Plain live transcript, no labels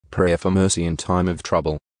prayer for mercy in time of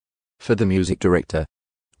trouble. For the music director,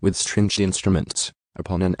 with stringed instruments,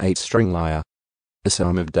 upon an 8-string lyre. A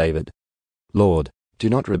psalm of David. Lord, do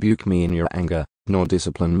not rebuke me in your anger, nor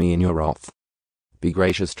discipline me in your wrath. Be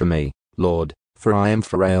gracious to me, Lord, for I am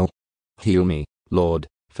frail. Heal me, Lord,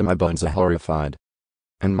 for my bones are horrified,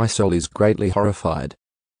 and my soul is greatly horrified.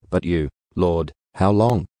 But you, Lord, how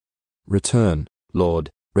long? Return, Lord,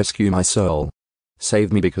 rescue my soul.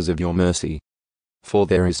 Save me because of your mercy. For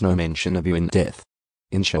there is no mention of you in death.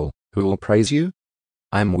 In Sheol, who will praise you?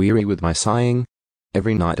 I am weary with my sighing.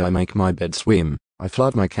 Every night I make my bed swim, I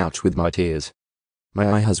flood my couch with my tears. My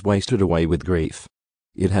eye has wasted away with grief.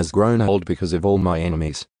 It has grown old because of all my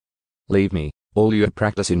enemies. Leave me, all you who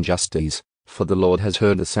practice injustice, for the Lord has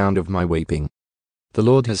heard the sound of my weeping. The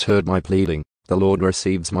Lord has heard my pleading, the Lord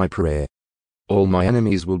receives my prayer. All my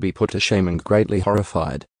enemies will be put to shame and greatly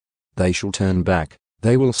horrified. They shall turn back,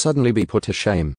 they will suddenly be put to shame.